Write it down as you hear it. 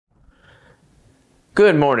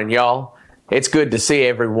Good morning, y'all. It's good to see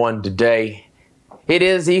everyone today. It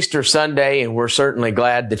is Easter Sunday, and we're certainly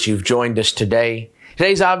glad that you've joined us today.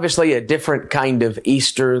 Today's obviously a different kind of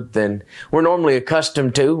Easter than we're normally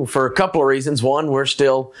accustomed to for a couple of reasons. One, we're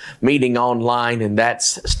still meeting online, and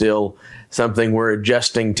that's still something we're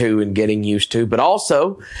adjusting to and getting used to. But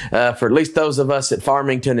also, for at least those of us at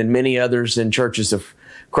Farmington and many others in churches of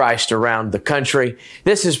Christ around the country,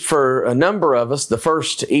 this is for a number of us the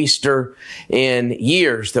first Easter in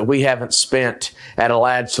years that we haven't spent at a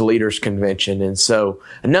Lads to Leaders convention. And so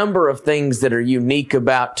a number of things that are unique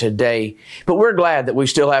about today, but we're glad that we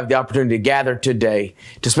still have the opportunity to gather today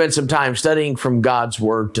to spend some time studying from God's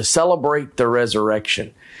Word to celebrate the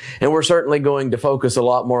resurrection. And we're certainly going to focus a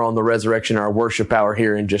lot more on the resurrection, our worship hour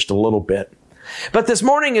here in just a little bit. But this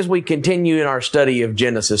morning, as we continue in our study of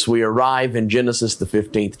Genesis, we arrive in Genesis, the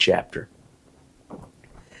 15th chapter.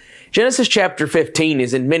 Genesis chapter 15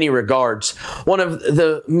 is in many regards one of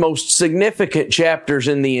the most significant chapters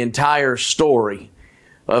in the entire story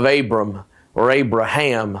of Abram or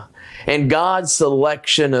Abraham and God's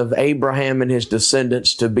selection of Abraham and his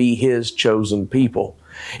descendants to be His chosen people.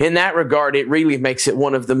 In that regard, it really makes it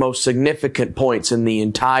one of the most significant points in the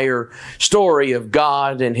entire story of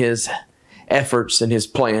God and His efforts and His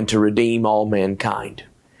plan to redeem all mankind.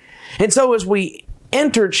 And so as we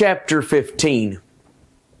enter chapter 15,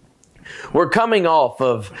 we're coming off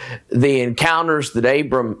of the encounters that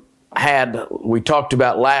Abram had, we talked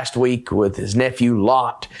about last week with his nephew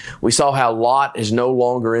Lot. We saw how Lot is no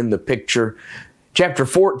longer in the picture. Chapter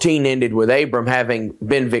 14 ended with Abram having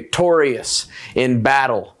been victorious in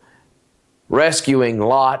battle, rescuing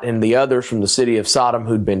Lot and the others from the city of Sodom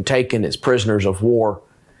who'd been taken as prisoners of war.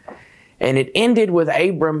 And it ended with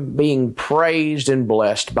Abram being praised and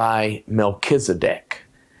blessed by Melchizedek,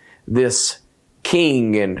 this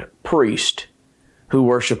king and priest who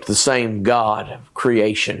worshiped the same God of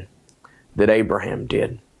creation that Abraham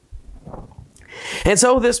did. And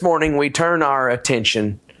so this morning we turn our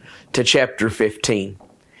attention to chapter 15.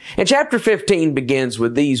 And chapter 15 begins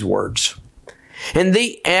with these words.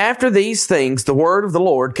 After these things, the word of the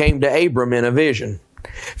Lord came to Abram in a vision.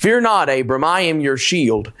 Fear not, Abram, I am your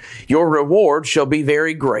shield. Your reward shall be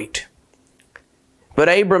very great. But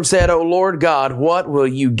Abram said, O Lord God, what will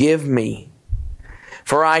you give me?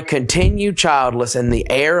 For I continue childless, and the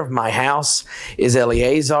heir of my house is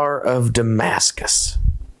Eliezer of Damascus.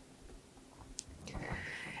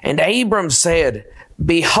 And Abram said,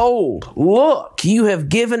 Behold, look, you have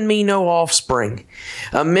given me no offspring.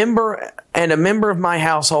 A member of my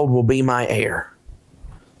household will be my heir.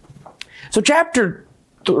 So chapter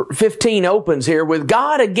 15 opens here with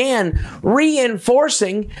God again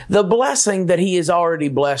reinforcing the blessing that He has already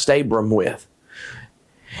blessed Abram with.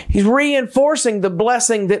 He's reinforcing the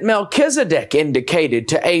blessing that Melchizedek indicated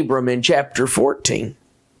to Abram in chapter 14.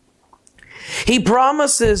 He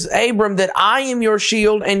promises Abram that I am your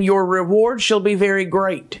shield and your reward shall be very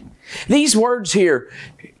great. These words here,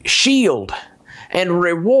 shield and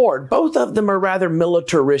reward, both of them are rather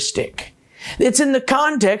militaristic. It's in the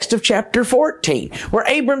context of chapter 14, where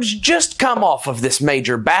Abram's just come off of this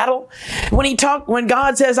major battle. When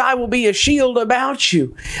God says, I will be a shield about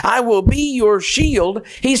you, I will be your shield,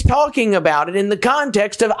 He's talking about it in the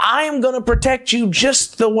context of, I am going to protect you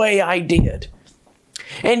just the way I did.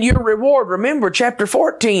 And your reward, remember, chapter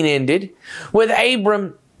 14 ended with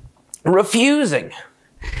Abram refusing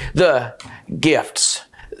the gifts,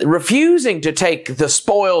 refusing to take the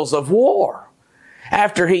spoils of war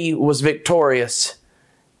after he was victorious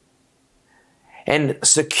and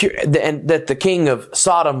secure, and that the king of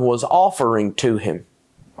Sodom was offering to him.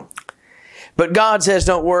 But God says,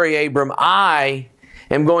 don't worry, Abram, I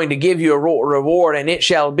am going to give you a reward, and it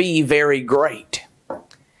shall be very great.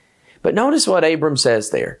 But notice what Abram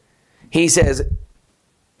says there. He says,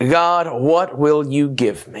 God, what will you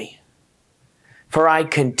give me? For I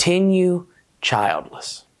continue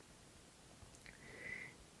childless.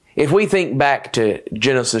 If we think back to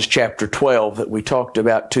Genesis chapter 12 that we talked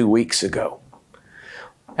about 2 weeks ago,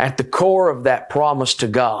 at the core of that promise to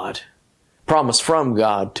God, promise from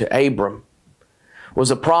God to Abram,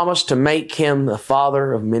 was a promise to make him the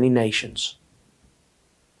father of many nations.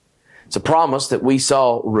 It's a promise that we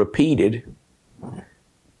saw repeated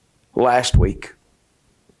last week.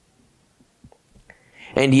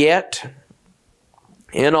 And yet,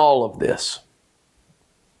 in all of this,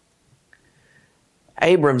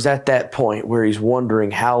 Abram's at that point where he's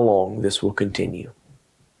wondering how long this will continue.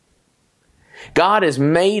 God has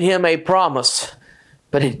made him a promise,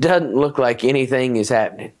 but it doesn't look like anything is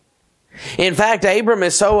happening. In fact, Abram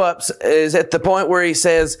is is at the point where he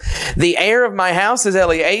says, the heir of my house is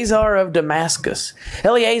Eleazar of Damascus.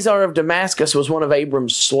 Eleazar of Damascus was one of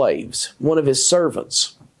Abram's slaves, one of his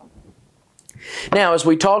servants. Now, as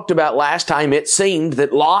we talked about last time, it seemed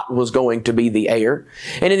that Lot was going to be the heir.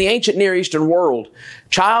 And in the ancient Near Eastern world,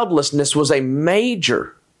 childlessness was a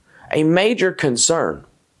major concern.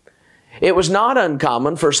 It was not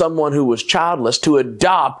uncommon for someone who was childless to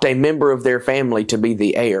adopt a member of their family to be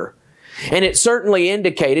the heir. And it certainly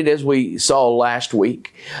indicated, as we saw last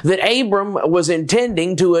week, that Abram was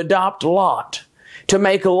intending to adopt Lot, to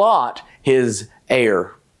make Lot his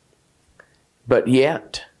heir. But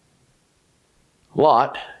yet,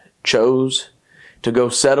 Lot chose to go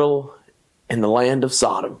settle in the land of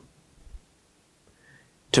Sodom,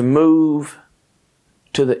 to move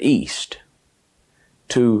to the east,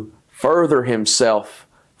 to further himself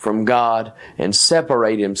from God and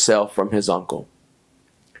separate himself from his uncle.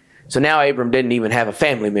 So now Abram didn't even have a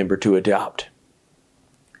family member to adopt.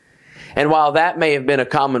 And while that may have been a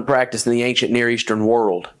common practice in the ancient Near Eastern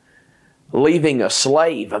world, leaving a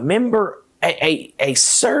slave, a member, a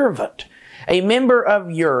servant, a member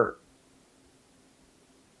of your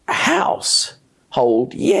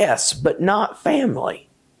household, yes, but not family.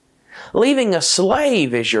 Leaving a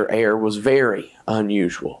slave as your heir was very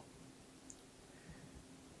unusual.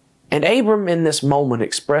 And Abram in this moment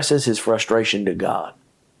expresses his frustration to God.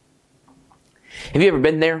 Have you ever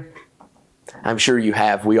been there? I'm sure you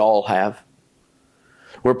have. We all have.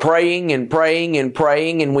 We're praying and praying and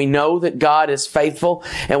praying, and we know that God is faithful,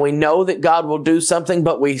 and we know that God will do something,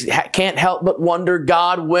 but we can't help but wonder,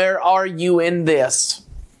 God, where are you in this?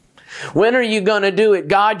 When are you going to do it?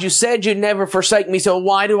 God, you said you'd never forsake me, so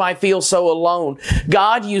why do I feel so alone?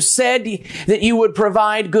 God, you said that you would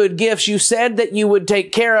provide good gifts. You said that you would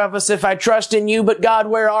take care of us if I trust in you, but God,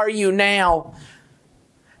 where are you now?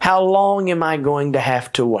 How long am I going to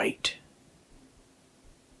have to wait?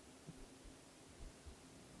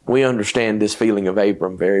 We understand this feeling of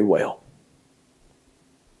Abram very well.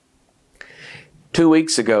 2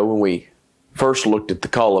 weeks ago, when we first looked at the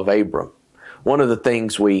call of Abram, one of the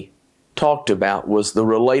things we talked about was the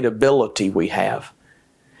relatability we have.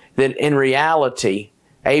 That in reality,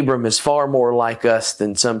 Abram is far more like us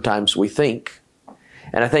than sometimes we think.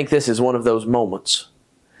 And I think this is one of those moments.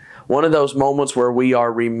 One of those moments where we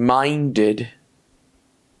are reminded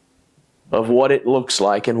of what it looks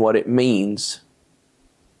like and what it means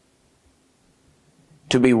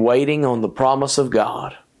to be waiting on the promise of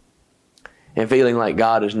God and feeling like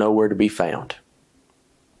God is nowhere to be found.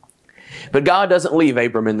 But God doesn't leave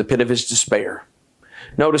Abram in the pit of his despair.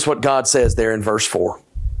 Notice what God says there in verse 4.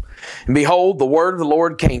 And behold, the word of the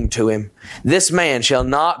Lord came to him. This man shall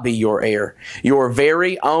not be your heir. Your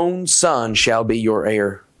very own son shall be your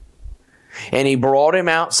heir. And he brought him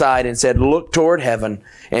outside and said, look toward heaven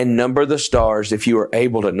and number the stars if you are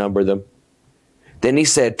able to number them. Then he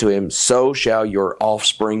said to him, so shall your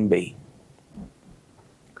offspring be.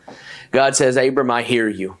 God says, Abram, I hear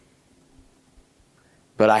you,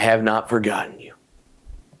 but I have not forgotten you.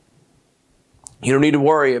 You don't need to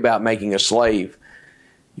worry about making a slave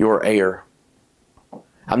your heir.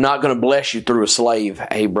 I'm not going to bless you through a slave,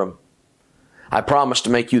 Abram. I promised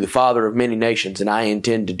to make you the father of many nations, and I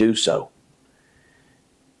intend to do so.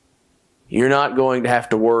 You're not going to have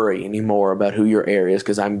to worry anymore about who your heir is,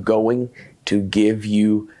 because I'm going to give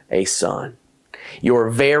you a son. Your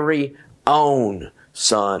very own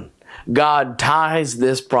son. God ties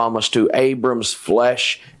this promise to Abram's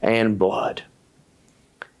flesh and blood.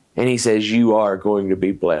 And he says, you are going to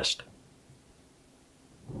be blessed.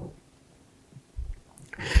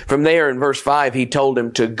 From there in verse 5, he told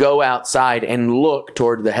him to go outside and look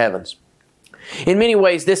toward the heavens. In many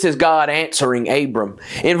ways, this is God answering Abram.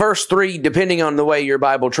 In verse 3, depending on the way your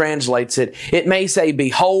Bible translates it, it may say,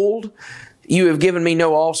 behold, you have given me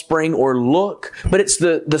no offspring, or look. But it's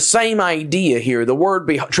the same idea here. The word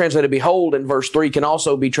translated behold in verse 3 can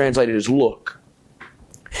also be translated as look.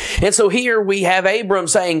 And so here we have Abram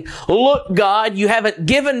saying, look, God, you haven't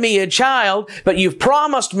given me a child, but you've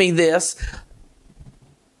promised me this.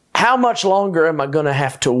 How much longer am I going to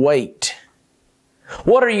have to wait?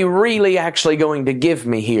 What are you really actually going to give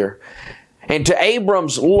me here? And to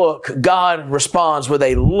Abram's look, God responds with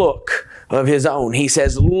a look of his own. He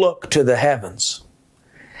says, look to the heavens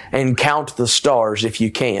and count the stars if you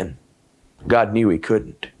can. God knew he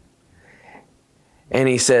couldn't. And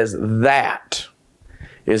he says, that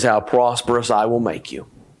is how prosperous I will make you.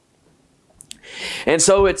 And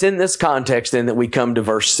so it's in this context then that we come to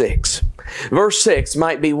verse 6. Verse 6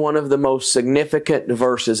 might be one of the most significant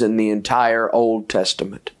verses in the entire Old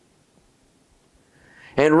Testament.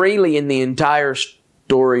 And really in the entire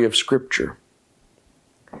story of Scripture.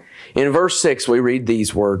 In verse 6, we read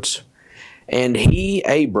these words, "And he,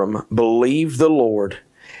 Abram, believed the Lord,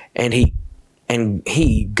 and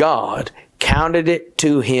he, God, counted it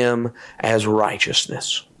to him as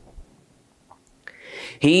righteousness."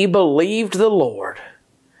 He believed the Lord,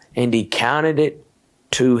 and he counted it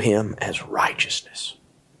to him as righteousness.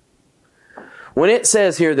 When it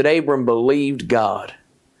says here that Abram believed God,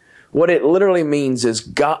 what it literally means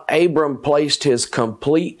is Abram placed his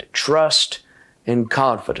complete trust and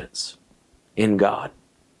confidence in God.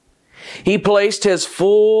 He placed his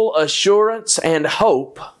full assurance and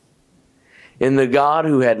hope in the God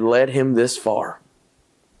who had led him this far.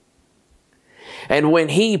 And when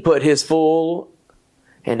he put his full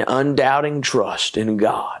and undoubting trust in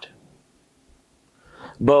God,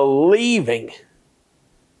 believing,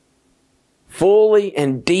 fully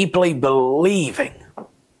and deeply believing,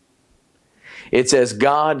 it says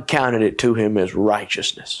God counted it to him as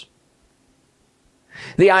righteousness.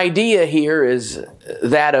 The idea here is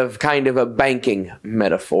that of kind of a banking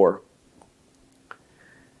metaphor.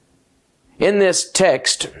 In this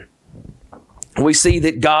text, we see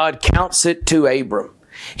that God counts it to Abram.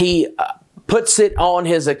 He puts it on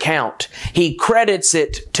his account. He credits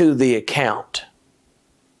it to the account.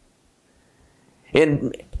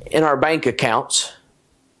 In our bank accounts,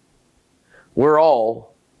 in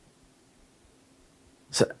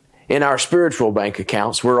our spiritual bank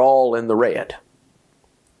accounts, we're all in the red.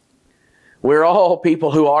 We're all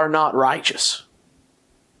people who are not righteous.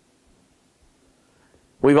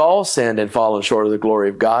 We've all sinned and fallen short of the glory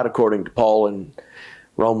of God, according to Paul in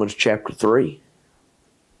Romans chapter 3.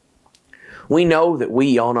 We know that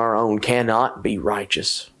we on our own cannot be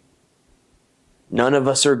righteous. None of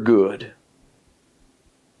us are good.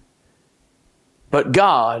 But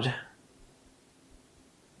God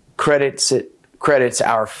credits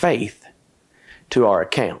our faith to our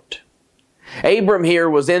account. Abram here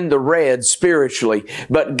was in the red spiritually,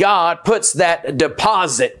 but God puts that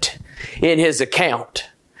deposit in his account,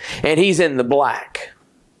 and he's in the black.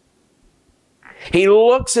 He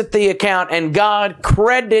looks at the account, and God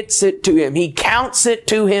credits it to him. He counts it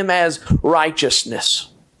to him as righteousness.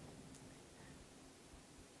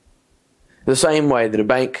 The same way that a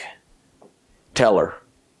bank teller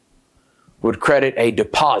would credit a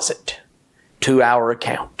deposit to our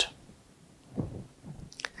account.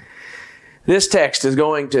 This text is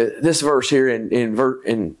this verse here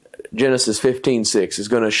in Genesis 15:6 is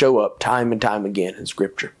going to show up time and time again in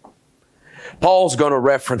Scripture. Paul's going to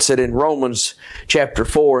reference it in Romans chapter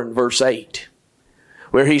 4 and verse 8,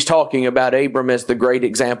 where he's talking about Abram as the great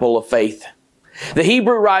example of faith. The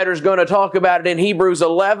Hebrew writer is going to talk about it in Hebrews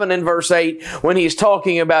 11 and verse 8 when he's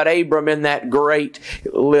talking about Abram in that great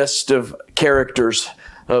list of characters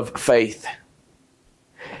of faith.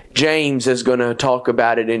 James is going to talk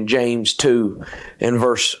about it in James 2 and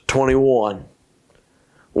verse 21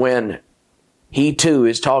 when he too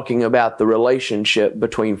is talking about the relationship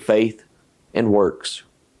between faith and works.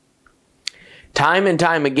 Time and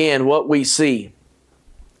time again, what we see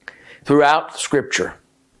throughout Scripture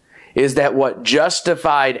is that what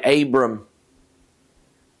justified Abram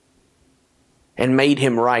and made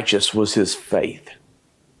him righteous was his faith.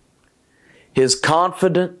 His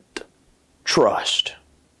confident trust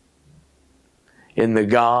in the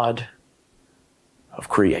God of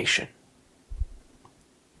creation.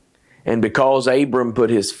 And because Abram put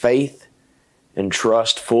his faith and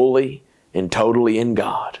trust fully and totally in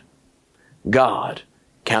God, God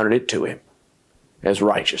counted it to him as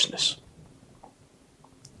righteousness.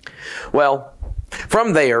 Well,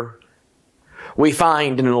 from there, we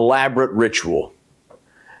find an elaborate ritual.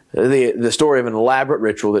 The story of an elaborate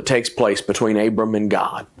ritual that takes place between Abram and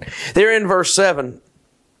God. There in verse 7,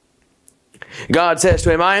 God says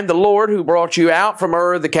to him, "I am the Lord who brought you out from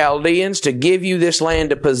Ur of the Chaldeans to give you this land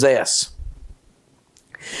to possess."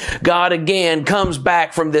 God again comes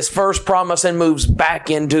back from this first promise and moves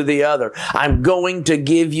back into the other. I'm going to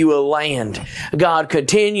give you a land. God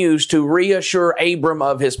continues to reassure Abram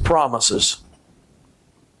of his promises.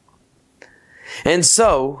 And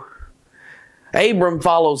so, Abram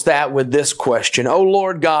follows that with this question, "O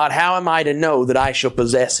Lord God, how am I to know that I shall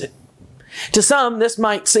possess it?" To some, this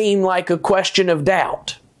might seem like a question of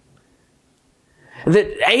doubt. That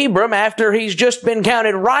Abram, after he's just been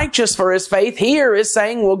counted righteous for his faith, here is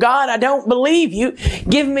saying, "Well, God, I don't believe you.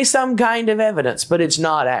 Give me some kind of evidence." But it's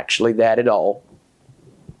not actually that at all.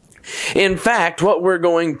 In fact, what we're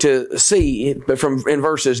going to see in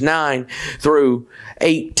verses 9 through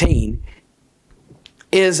 18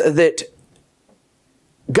 is that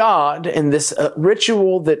God, and this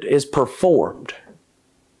ritual that is performed,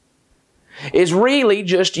 is really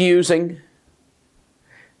just using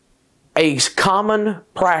a common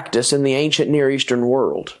practice in the ancient Near Eastern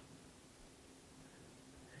world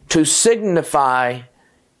to signify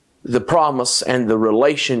the promise and the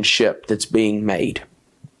relationship that's being made.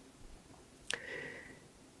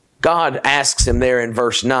 God asks him there in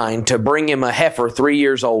verse 9 to bring him a heifer 3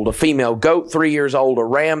 years old, a female goat 3 years old, a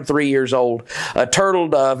ram 3 years old, a turtle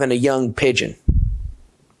dove, and a young pigeon.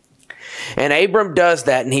 And Abram does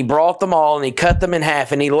that, and he brought them all, and he cut them in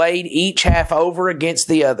half, and he laid each half over against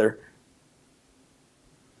the other.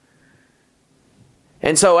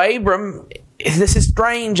 And so Abram, this is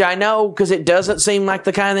strange, I know, because it doesn't seem like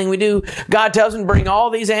the kind of thing we do. God tells him to bring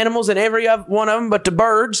all these animals and every one of them but the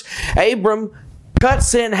birds. Abram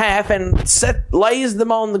cuts in half and lays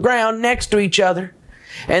them on the ground next to each other.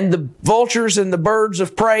 And the vultures and the birds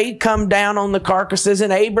of prey come down on the carcasses,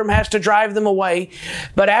 and Abram has to drive them away.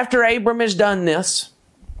 But after Abram has done this,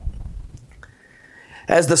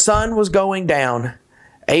 as the sun was going down,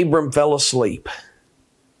 Abram fell asleep.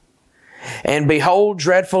 And behold,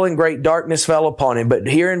 dreadful and great darkness fell upon him. But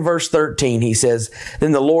here in verse 13, he says,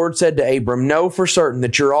 Then the Lord said to Abram, Know for certain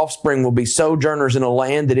that your offspring will be sojourners in a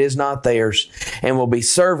land that is not theirs, and will be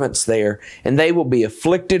servants there, and they will be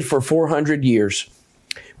afflicted for 400 years.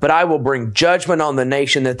 But I will bring judgment on the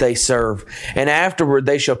nation that they serve, and afterward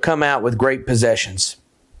they shall come out with great possessions.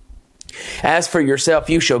 As for yourself,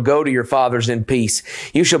 you shall go to your fathers in peace.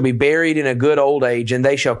 You shall be buried in a good old age, and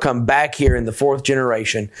they shall come back here in the 4th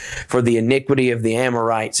generation, for the iniquity of the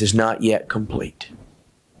Amorites is not yet complete.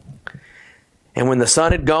 And when the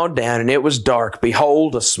sun had gone down and it was dark,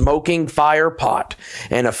 behold, a smoking fire pot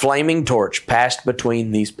and a flaming torch passed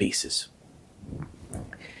between these pieces.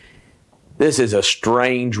 This is a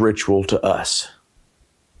strange ritual to us.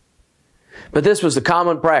 But this was the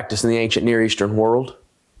common practice in the ancient Near Eastern world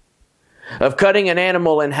of cutting an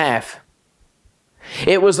animal in half.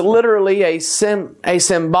 It was literally a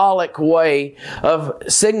symbolic way of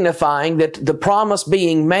signifying that the promise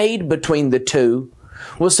being made between the two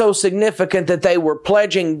was so significant that they were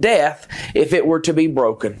pledging death if it were to be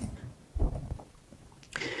broken.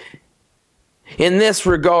 In this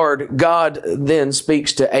regard, God then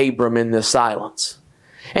speaks to Abram in this silence.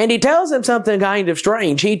 And he tells him something kind of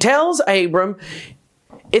strange. He tells Abram,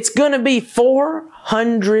 it's going to be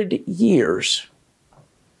 400 years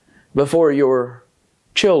before your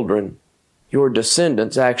children, your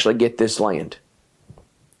descendants, actually get this land.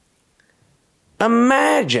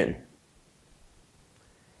 Imagine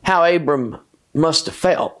how Abram must have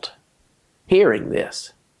felt hearing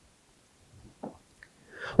this.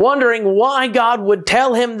 Wondering why God would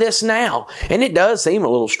tell him this now. And it does seem a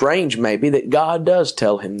little strange maybe that God does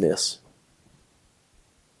tell him this.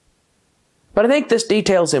 But I think this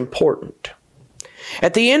detail is important.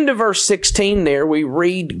 At the end of verse 16 there, we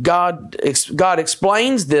read God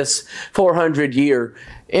explains this 400-year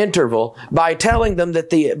interval by telling Abram that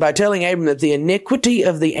the iniquity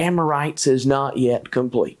of the Amorites is not yet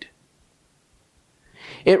complete.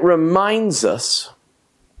 It reminds us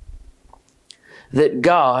that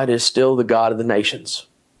God is still the God of the nations.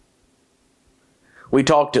 We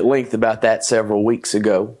talked at length about that several weeks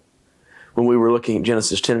ago when we were looking at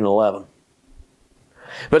Genesis 10 and 11.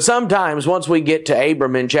 But sometimes once we get to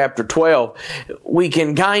Abram in chapter 12, we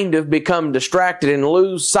can kind of become distracted and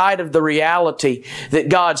lose sight of the reality that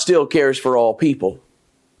God still cares for all people.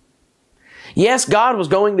 Yes, God was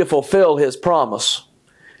going to fulfill His promise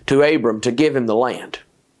to Abram to give him the land.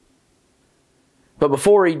 But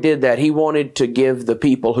before He did that, He wanted to give the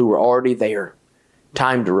people who were already there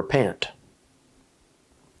time to repent.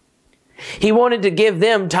 He wanted to give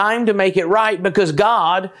them time to make it right because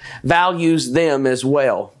God values them as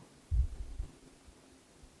well.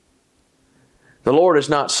 The Lord is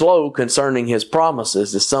not slow concerning His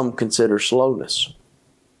promises, as some consider slowness,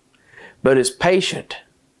 but is patient,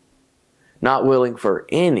 not willing for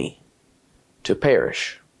any to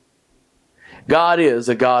perish. God is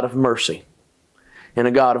a God of mercy and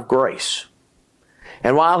a God of grace.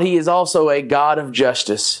 And while He is also a God of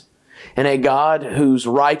justice and a God whose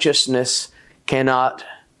righteousness cannot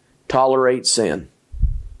tolerate sin,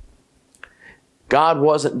 God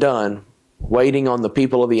wasn't done waiting on the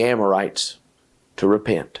people of the Amorites to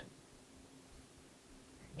repent.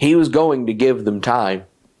 He was going to give them time.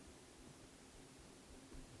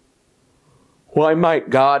 Why might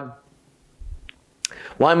God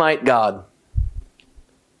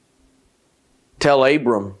tell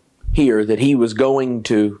Abram here that it was going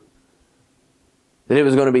to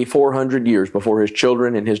be 400 years before his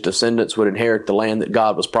children and his descendants would inherit the land that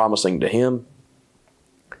God was promising to him?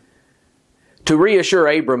 To reassure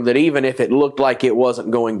Abram that even if it looked like it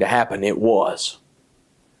wasn't going to happen, it was.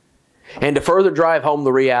 And to further drive home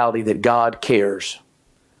the reality that God cares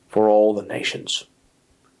for all the nations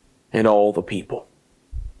and all the people.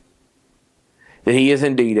 That He is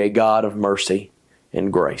indeed a God of mercy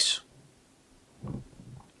and grace.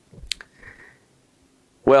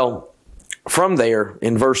 Well, from there,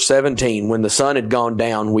 in verse 17, when the sun had gone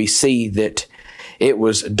down, we see that it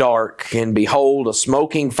was dark, and behold, a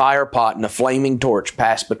smoking fire pot and a flaming torch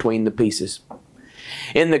passed between the pieces.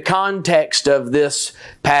 In the context of this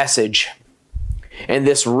passage and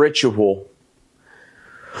this ritual,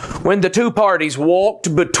 when the two parties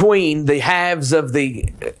walked between the halves of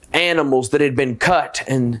the animals that had been cut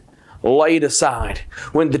and laid aside,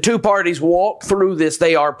 when the two parties walk through this,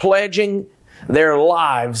 they are pledging their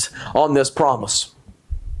lives on this promise.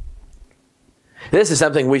 This is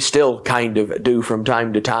something we still kind of do from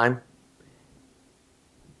time to time.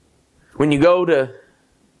 When you go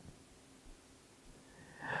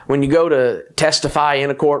to testify in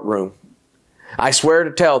a courtroom, I swear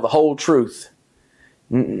to tell the whole truth,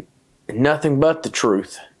 nothing but the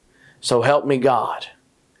truth, so help me God.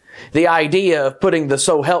 The idea of putting the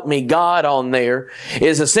 "so help me God" on there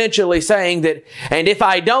is essentially saying that, and if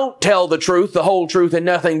I don't tell the truth, the whole truth, and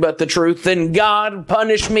nothing but the truth, then God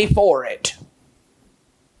punish me for it.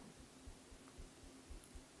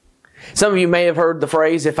 Some of you may have heard the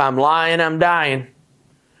phrase, "If I'm lying, I'm dying."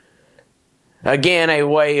 Again, a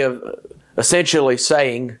way of essentially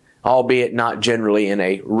saying, albeit not generally in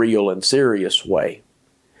a real and serious way,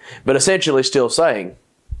 but essentially still saying,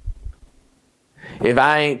 if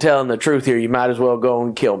I ain't telling the truth here, you might as well go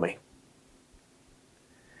and kill me.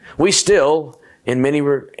 We still, in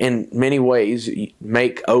many ways,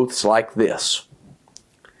 make oaths like this.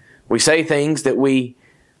 We say things that we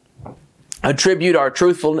attribute our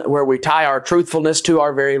truthfulness, where we tie our truthfulness to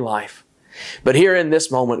our very life. But here in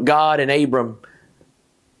this moment, God and Abram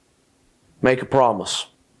make a promise.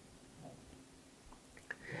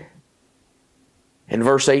 And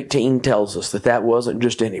verse 18 tells us that that wasn't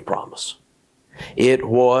just any promise. It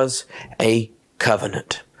was a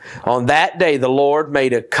covenant. On that day, the Lord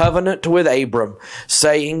made a covenant with Abram,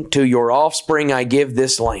 saying, "To your offspring I give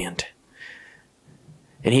this land."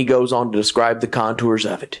 And he goes on to describe the contours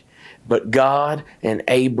of it. But God and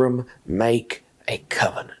Abram make a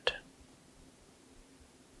covenant.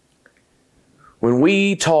 When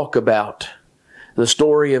we talk about the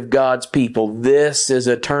story of God's people, this is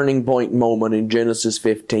a turning point moment in Genesis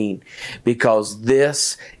 15, because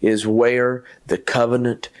this is where the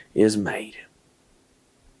covenant is made.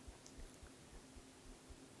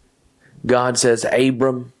 God says,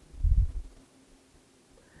 "Abram,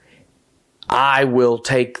 I will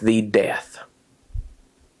take thee death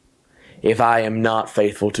if I am not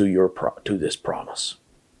faithful to this promise."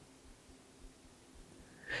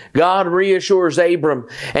 God reassures Abram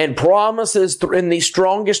and promises in the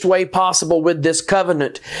strongest way possible with this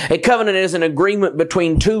covenant. A covenant is an agreement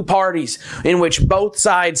between two parties in which both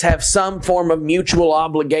sides have some form of mutual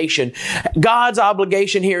obligation. God's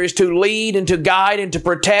obligation here is to lead and to guide and to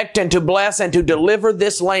protect and to bless and to deliver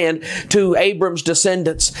this land to Abram's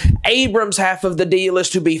descendants. Abram's half of the deal is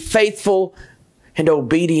to be faithful and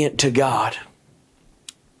obedient to God.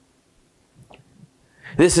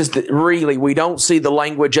 This is really, we don't see the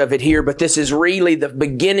language of it here, but this is really the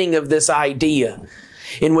beginning of this idea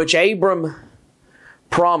in which Abram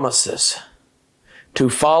promises to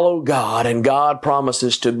follow God and God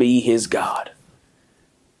promises to be his God.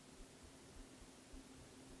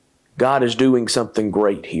 God is doing something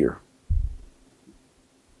great here.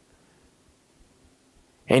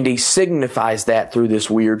 And He signifies that through this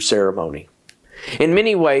weird ceremony. In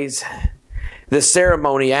many ways, this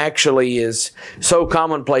ceremony actually is so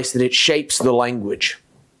commonplace that it shapes the language.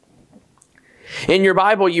 In your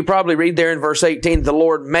Bible, you probably read there in verse 18, the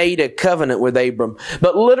Lord made a covenant with Abram.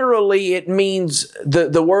 But literally it means,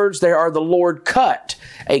 the words there are, the Lord cut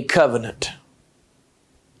a covenant.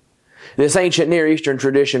 This ancient Near Eastern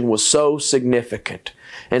tradition was so significant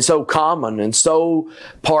and so common and so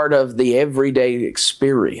part of the everyday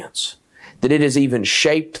experience that it has even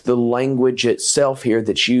shaped the language itself here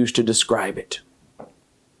that's used to describe it.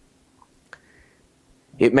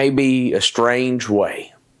 It may be a strange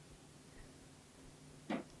way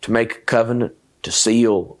to make a covenant, to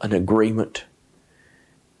seal an agreement,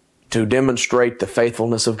 to demonstrate the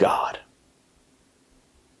faithfulness of God.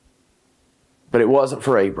 But it wasn't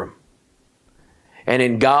for Abram. And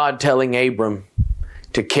in God telling Abram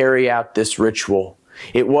to carry out this ritual,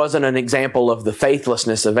 it wasn't an example of the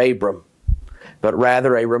faithlessness of Abram, but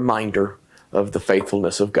rather a reminder of the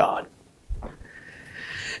faithfulness of God.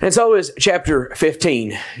 And so as chapter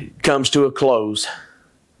 15 comes to a close,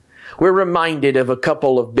 we're reminded of a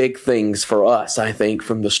couple of big things for us, I think,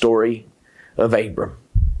 from the story of Abram.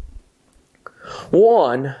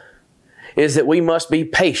 One is that we must be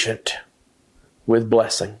patient with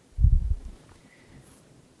blessing.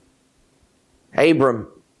 Abram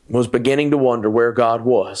was beginning to wonder where God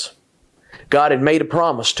was. God had made a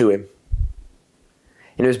promise to him.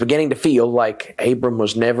 And he was beginning to feel like Abram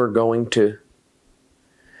was never going to,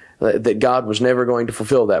 that God was never going to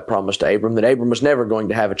fulfill that promise to Abram, that Abram was never going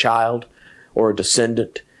to have a child or a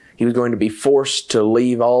descendant. He was going to be forced to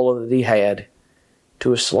leave all that he had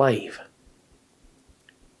to a slave.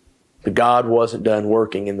 But God wasn't done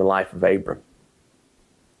working in the life of Abram.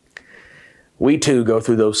 We too go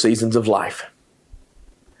through those seasons of life.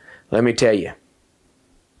 Let me tell you,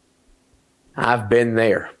 I've been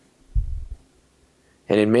there.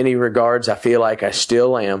 And in many regards, I feel like I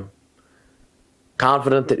still am.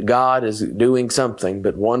 Confident that God is doing something,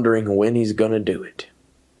 but wondering when He's going to do it.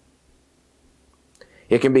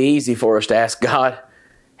 It can be easy for us to ask God,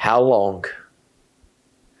 how long?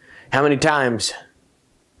 How many times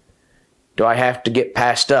do I have to get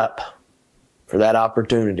passed up for that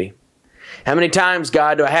opportunity? How many times,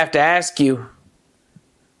 God, do I have to ask you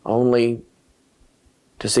only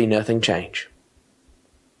to see nothing change?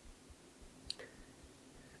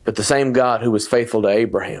 But the same God who was faithful to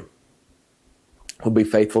Abraham will be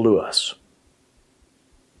faithful to us,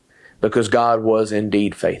 because God was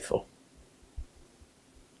indeed faithful.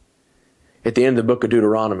 At the end of the book of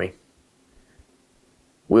Deuteronomy,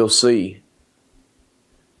 we'll see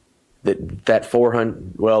that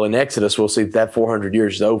 400, well, in Exodus, we'll see that 400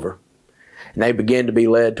 years is over. And they begin to be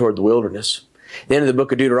led toward the wilderness. At the end of the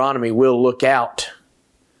book of Deuteronomy, we'll look out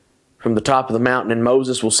from the top of the mountain, and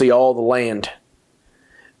Moses will see all the land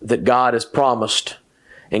that God has promised,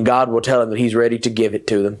 and God will tell him that He's ready to give it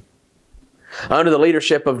to them. Under the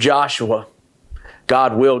leadership of Joshua,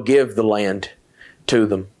 God will give the land to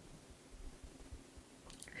them.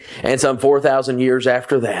 And some 4,000 years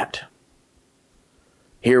after that,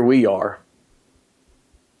 here we are,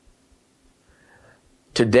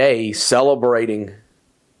 today celebrating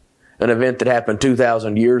an event that happened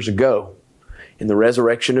 2,000 years ago in the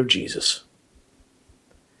resurrection of Jesus,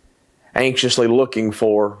 anxiously looking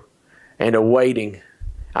for and awaiting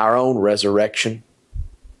our own resurrection,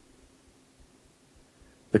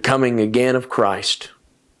 the coming again of Christ,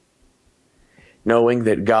 knowing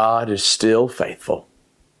that God is still faithful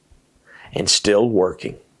and still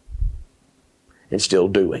working and still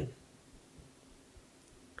doing.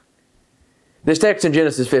 This text in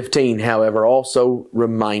Genesis 15, however, also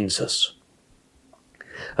reminds us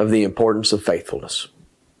of the importance of faithfulness.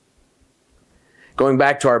 Going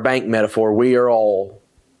back to our bank metaphor, we are all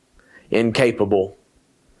incapable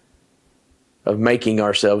of making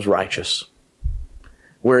ourselves righteous.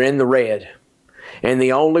 We're in the red, and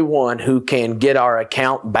the only one who can get our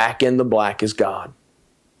account back in the black is God.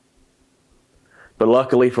 But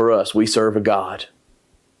luckily for us, we serve a God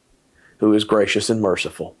who is gracious and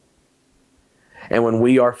merciful. And when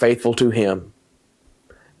we are faithful to Him,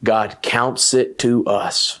 God counts it to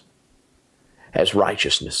us as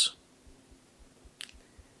righteousness.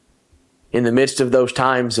 In the midst of those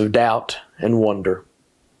times of doubt and wonder,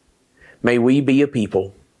 may we be a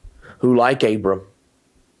people who, like Abram,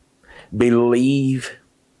 believe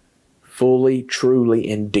fully, truly,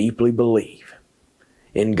 and deeply believe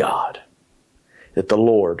in God, that the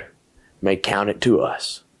Lord may count it to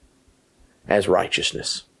us as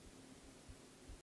righteousness.